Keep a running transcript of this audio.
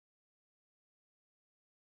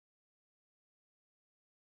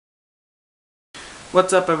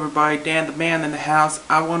What's up everybody, Dan the Man in the house.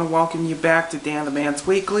 I want to welcome you back to Dan the Man's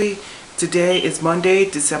Weekly. Today is Monday,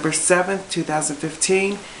 December 7th,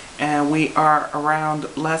 2015, and we are around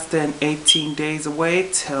less than 18 days away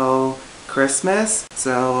till Christmas.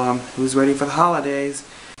 So who's ready for the holidays?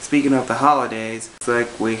 Speaking of the holidays, it's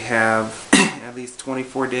like we have at least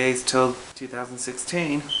 24 days till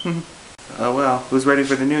 2016. Oh well, who's ready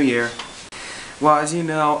for the new year? Well, as you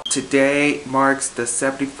know, today marks the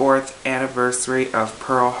 74th anniversary of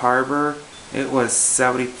Pearl Harbor. It was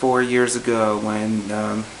 74 years ago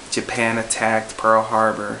when Japan attacked Pearl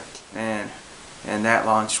Harbor, and that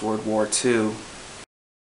launched World War II.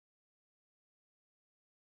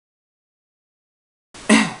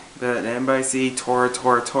 But anybody see Tora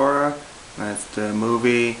Tora Tora? That's the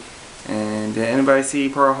movie. And did anybody see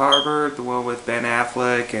Pearl Harbor? The one with Ben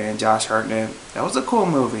Affleck and Josh Hartnett? That was a cool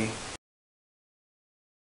movie.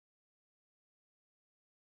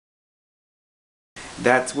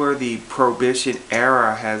 That's where the Prohibition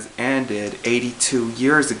Era has ended 82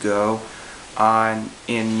 years ago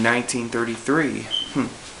in 1933.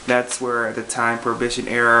 That's where at the time Prohibition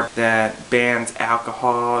Era that bans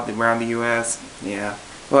alcohol around the US. Yeah.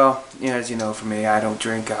 Well, as you know, for me, I don't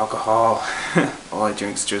drink alcohol. All I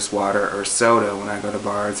drink is just water or soda when I go to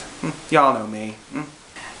bars. Y'all know me.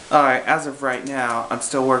 Alright, as of right now, I'm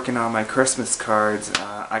still working on my Christmas cards.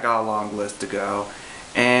 I got a long list to go.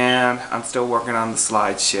 And I'm still working on the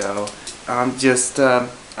slideshow. I'm just a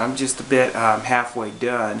bit halfway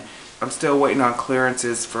done. I'm still waiting on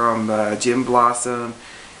clearances from Jim Blossom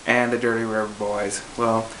and the Dirty River Boys.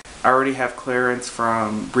 Well, I already have clearance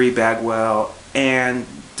from Bree Bagwell and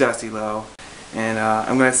Dusty Lowe, and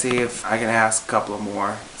I'm gonna see if I can ask a couple of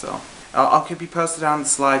more. So I'll keep you posted on the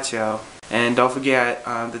slideshow. And don't forget,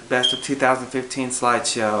 the Best of 2015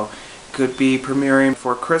 slideshow could be premiering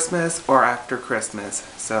for Christmas or after Christmas,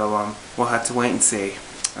 so we'll have to wait and see.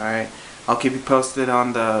 Alright, I'll keep you posted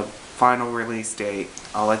on the final release date.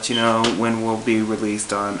 I'll let you know when we'll be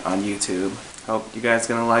released on YouTube. Hope you guys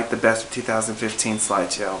gonna like the Best of 2015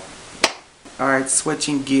 slideshow. Alright,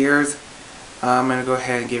 switching gears, I'm gonna go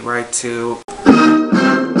ahead and get right to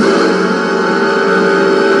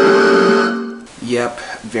yep,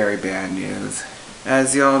 very bad news.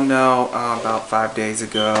 As y'all know, about 5 days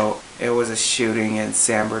ago, it was a shooting in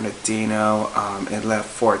San Bernardino. It left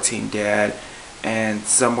 14 dead and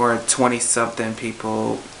somewhere 20-something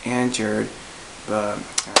people injured. But,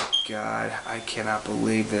 oh God, I cannot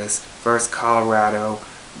believe this. First Colorado,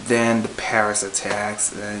 then the Paris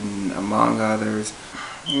attacks, and among others.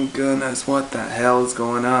 Oh goodness, what the hell is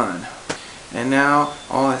going on? And now,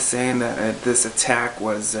 all is saying that this attack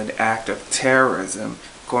was an act of terrorism,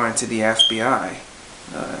 according to the FBI.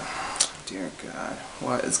 Dear God,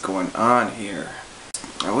 what is going on here?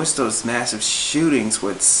 I wish those massive shootings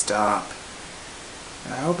would stop.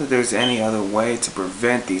 I hope that there's any other way to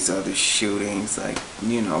prevent these other shootings, like,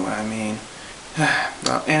 you know what I mean.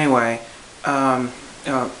 Well, anyway, I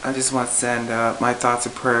just want to send my thoughts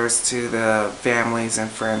and prayers to the families and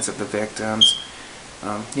friends of the victims.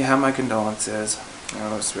 You have my condolences.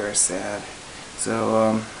 Oh, it's very sad.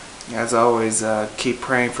 So, as always, keep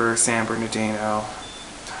praying for San Bernardino.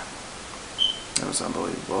 That was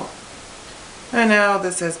unbelievable. And now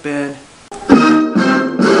this has been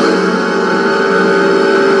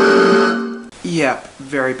yep,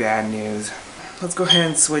 very bad news. Let's go ahead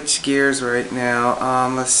and switch gears right now.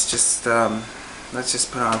 Let's just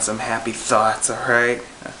put on some happy thoughts, alright?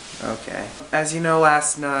 Okay. As you know,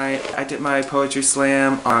 last night I did my poetry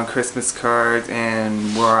slam on Christmas cards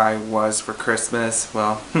and where I was for Christmas.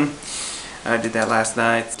 Well, I did that last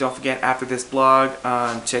night. Don't forget, after this blog,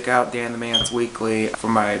 check out Dan the Man's Weekly for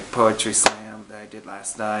my poetry slam that I did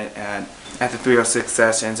last night at the 306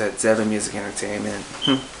 Sessions at Zevin Music Entertainment.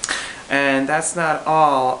 And that's not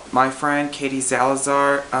all. My friend Katie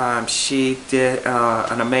Salazar, she did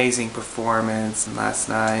an amazing performance last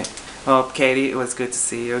night. Oh, Katie, it was good to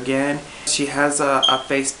see you again. She has a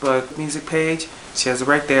Facebook music page. She has it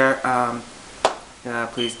right there.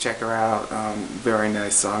 Please check her out. Very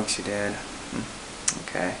nice song she did.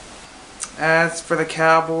 Okay. As for the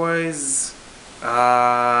Cowboys,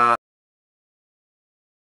 I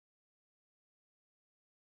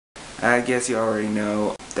guess you already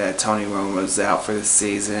know that Tony Romo's out for the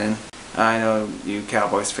season. I know you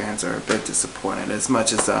Cowboys fans are a bit disappointed, as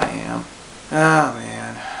much as I am. Oh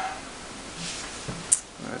man.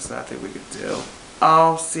 There's nothing we could do.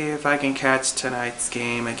 I'll see if I can catch tonight's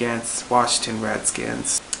game against Washington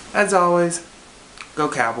Redskins. As always, go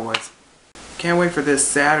Cowboys. Can't wait for this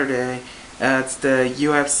Saturday. It's the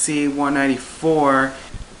UFC 194.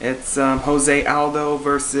 It's Jose Aldo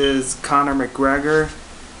versus Conor McGregor.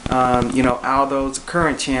 You know, Aldo's the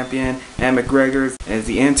current champion and McGregor is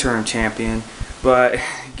the interim champion. But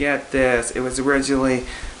get this, it was originally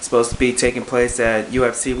supposed to be taking place at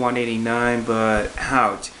UFC 189, but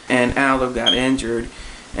ouch. And Aldo got injured.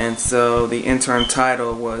 And so the interim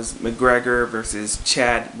title was McGregor versus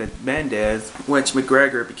Chad Mendes, which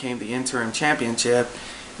McGregor became the interim championship.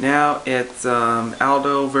 Now it's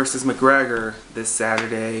Aldo versus McGregor this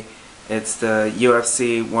Saturday. It's the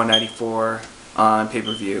UFC 194 on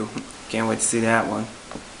pay-per-view. Can't wait to see that one.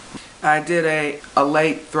 I did a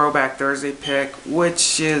late Throwback Thursday pick,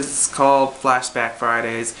 which is called Flashback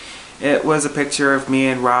Fridays. It was a picture of me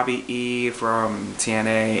and Robbie E from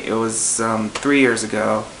TNA. It was 3 years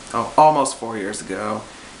ago, oh, almost 4 years ago.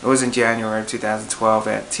 It was in January of 2012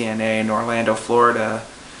 at TNA in Orlando, Florida.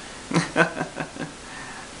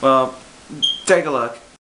 Well, take a look.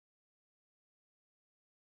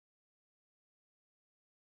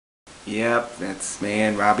 Yep, that's me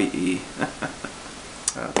and Robbie E.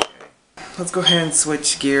 Okay. Let's go ahead and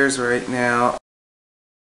switch gears right now.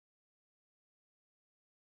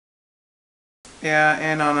 Yeah,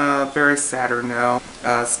 and on a very sadder note,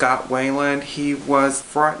 Scott Weiland, he was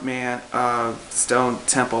frontman of Stone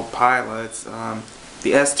Temple Pilots.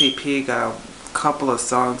 The STP got a couple of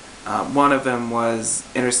songs. One of them was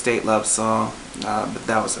Interstate Love Song, but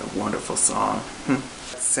that was a wonderful song.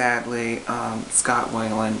 Sadly, Scott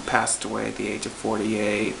Weiland passed away at the age of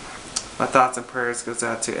 48. My thoughts and prayers goes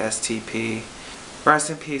out to STP. Rest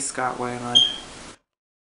in peace, Scott Weiland.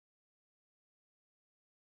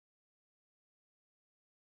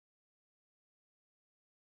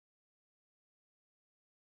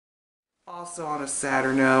 Also on a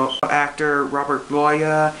sadder note, actor Robert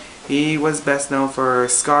Loggia, he was best known for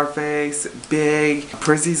Scarface, Big,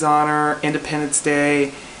 Prizzy's Honor, Independence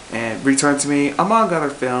Day, and Return to Me, among other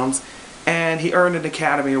films. And he earned an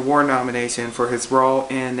Academy Award nomination for his role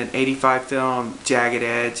in an '85 film, Jagged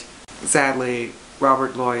Edge. Sadly,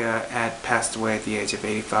 Robert Loggia had passed away at the age of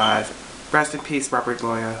 85. Rest in peace, Robert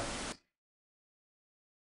Loggia.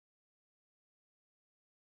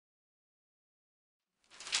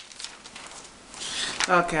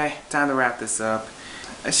 Okay, time to wrap this up.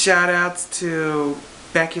 A shout outs to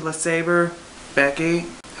Becky LeSabre. Becky,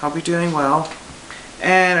 hope you're doing well.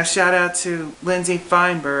 And a shout out to Lindsay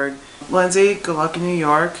Feinberg. Lindsay, good luck in New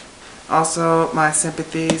York. Also, my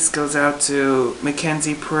sympathies goes out to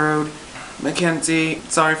Mackenzie Prude. Mackenzie,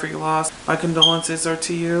 sorry for your loss. My condolences are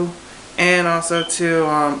to you. And also to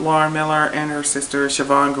Laura Miller and her sister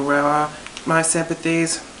Siobhan Guerrera. My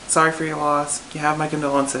sympathies. Sorry for your loss. You have my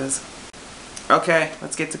condolences. Okay,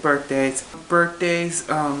 let's get to birthdays. Birthdays,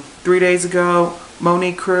 3 days ago,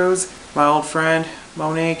 Monique Cruz, my old friend.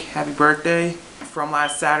 Monique, happy birthday. From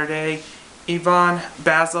last Saturday, Yvonne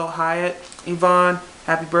Basil Hyatt. Yvonne,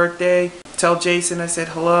 happy birthday. Tell Jason I said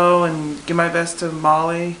hello and give my best to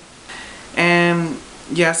Molly. And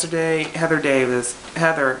yesterday, Heather Davis.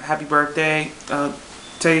 Heather, happy birthday.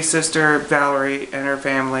 Tell your sister Valerie and her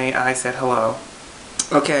family I said hello.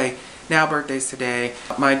 Okay, now birthdays today.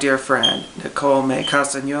 My dear friend, Nicole May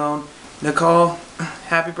Castagnon. Nicole,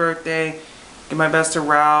 happy birthday. Give my best to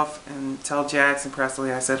Ralph and tell Jackson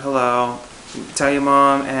Presley I said hello. Tell your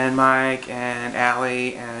mom and Mike and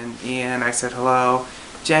Allie and Ian I said hello.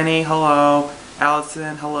 Jenny, hello.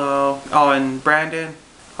 Allison, hello. Oh, and Brandon,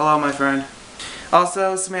 hello my friend.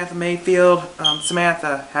 Also, Samantha Mayfield.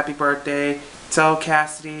 Samantha, happy birthday. Tell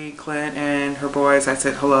Cassidy, Clint, and her boys I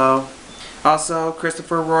said hello. Also,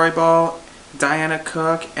 Christopher Roybal, Diana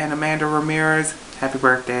Cook, and Amanda Ramirez, happy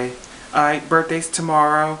birthday. Alright, birthdays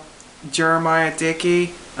tomorrow. Jeremiah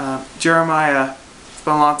Dickey. Jeremiah, it's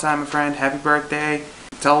been a long time, my friend. Happy birthday.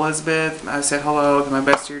 Tell Elizabeth I said hello. Give my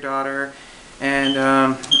best to your daughter.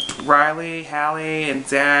 And Riley, Hallie, and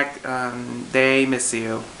Zach, they miss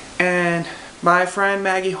you. And my friend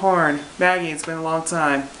Maggie Horn. Maggie, it's been a long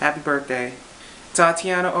time. Happy birthday.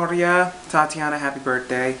 Tatiana Oria. Tatiana, happy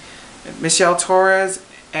birthday. Michelle Torres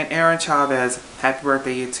and Aaron Chavez, happy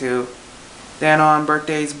birthday you two. Then on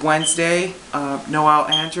birthdays Wednesday, Noel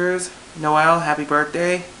Andrews. Noel, happy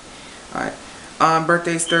birthday. Alright. On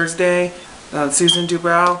birthdays Thursday, Susan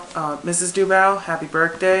Dubrow. Mrs. Dubrow, happy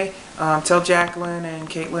birthday. Tell Jacqueline and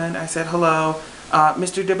Caitlin I said hello.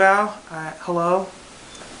 Mr. Dubrow, hello.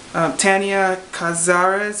 Tanya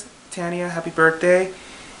Cazares. Tanya, happy birthday.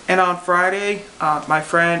 And on Friday, my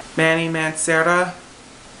friend Manny Mancera.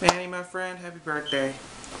 Manny, my friend, happy birthday.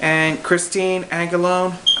 And Christine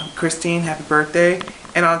Angelone. Christine, happy birthday.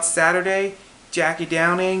 And on Saturday, Jackie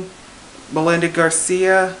Downing, Melinda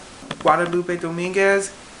Garcia, Guadalupe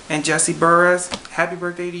Dominguez, and Jesse Burris. Happy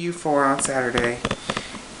birthday to you four on Saturday.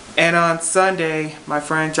 And on Sunday, my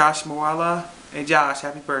friend Josh Moella, Hey Josh,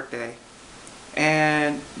 happy birthday.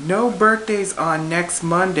 And no birthdays on next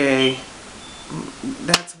Monday.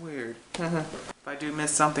 That's weird. If I do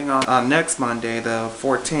miss something on next Monday, the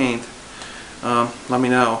 14th, let me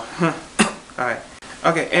know. Alright.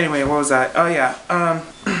 Okay, anyway, what was I? Oh yeah,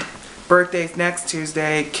 birthdays next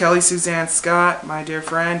Tuesday. Kelly Suzanne Scott, my dear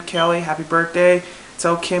friend. Kelly, happy birthday.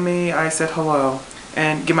 Tell Kimmy I said hello.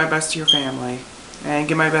 And give my best to your family. And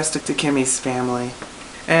give my best to Kimmy's family.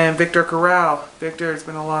 And Victor Corral. Victor, it's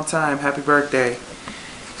been a long time. Happy birthday.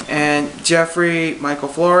 And Jeffrey Michael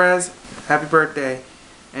Flores, happy birthday.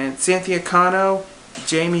 And Cynthia Cano,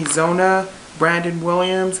 Jamie Zona, Brandon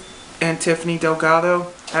Williams, and Tiffany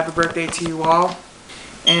Delgado, happy birthday to you all.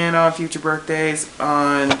 And on future birthdays,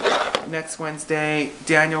 on next Wednesday,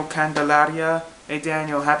 Daniel Candelaria. Hey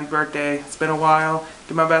Daniel, happy birthday. It's been a while.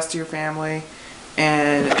 Give my best to your family.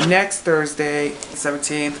 And next Thursday,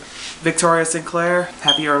 17th, Victoria Sinclair,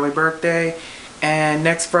 happy early birthday. And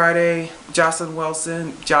next Friday, Jocelyn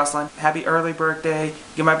Wilson. Jocelyn, happy early birthday.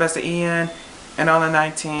 Give my best to Ian. And on the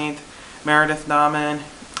 19th, Meredith Nauman,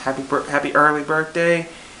 happy early birthday.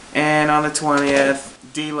 And on the 20th,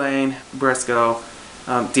 D-Lane Briscoe.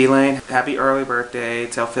 D-Lane, happy early birthday.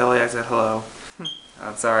 Tell Philly I said hello.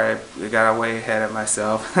 I'm sorry, I got way ahead of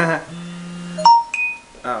myself.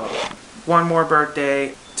 Oh, one more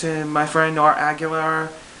birthday to my friend Nora Aguilar.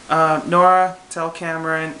 Nora, tell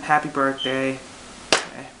Cameron happy birthday.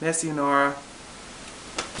 Miss you, Nora.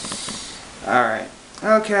 Alright.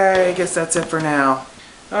 Okay, I guess that's it for now.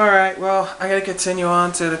 Alright, well, I gotta continue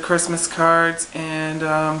on to the Christmas cards, and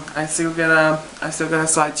I still got a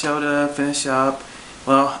slideshow to finish up.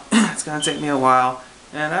 Well, it's gonna take me a while,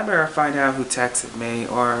 and I better find out who texted me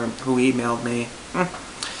or who emailed me.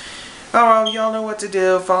 Oh well, y'all know what to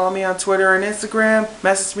do. Follow me on Twitter and Instagram.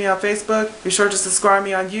 Message me on Facebook. Be sure to subscribe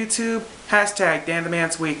me on YouTube. Hashtag Dan the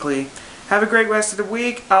Man's Weekly. Have a great rest of the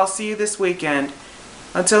week. I'll see you this weekend.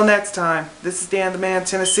 Until next time, this is Dan the Man,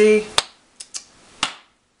 Tennessee.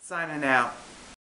 Signing out.